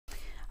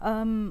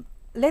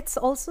Let's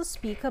also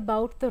speak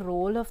about the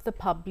role of the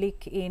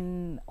public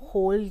in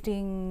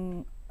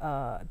holding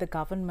the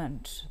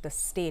government, the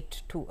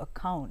state to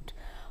account.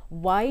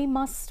 Why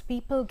must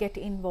people get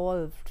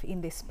involved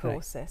in this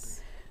process?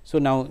 Right. So,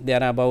 now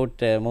there are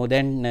about more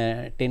than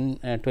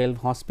 10-12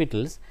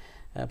 hospitals,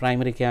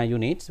 primary care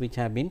units which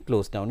have been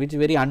closed down, which is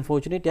very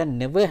unfortunate and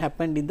never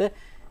happened in the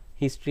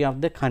history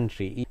of the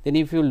country. Then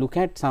if you look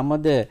at some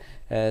of the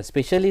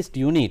specialist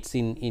units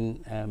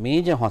in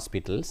major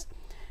hospitals,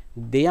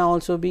 they are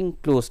also being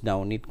closed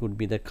down. It could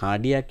be the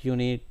cardiac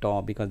unit,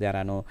 or because there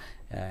are no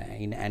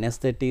in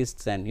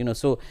anesthetists, and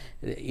so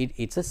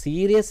it's a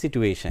serious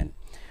situation.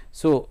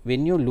 So,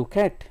 when you look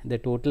at the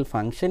total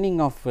functioning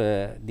of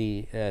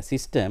the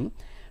system,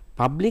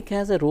 public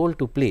has a role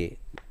to play.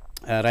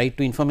 Right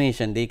to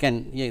information, they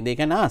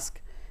can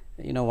ask,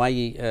 why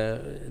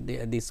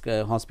this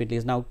hospital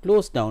is now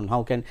closed down,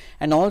 how can,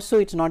 and also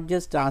it is not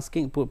just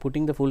asking,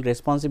 putting the full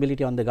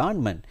responsibility on the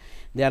government.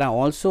 There are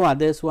also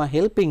others who are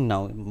helping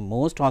now.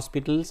 Most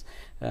hospitals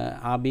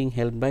are being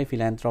helped by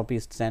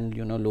philanthropists and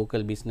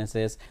local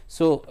businesses.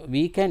 So,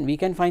 we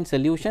can find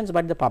solutions,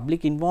 but the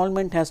public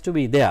involvement has to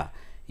be there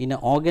in an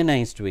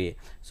organized way.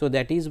 So,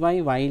 that is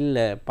why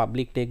while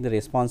public take the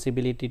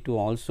responsibility to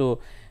also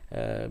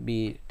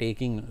be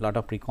taking lot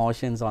of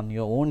precautions on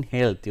your own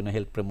health,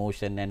 health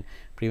promotion and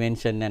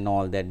prevention and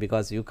all that,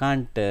 because you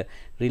can't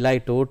rely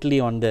totally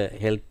on the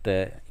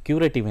health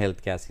curative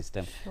healthcare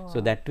system. Sure.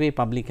 So, that way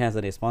public has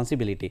a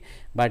responsibility,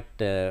 but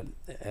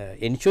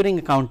ensuring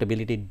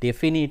accountability,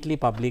 definitely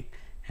public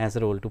has a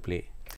role to play.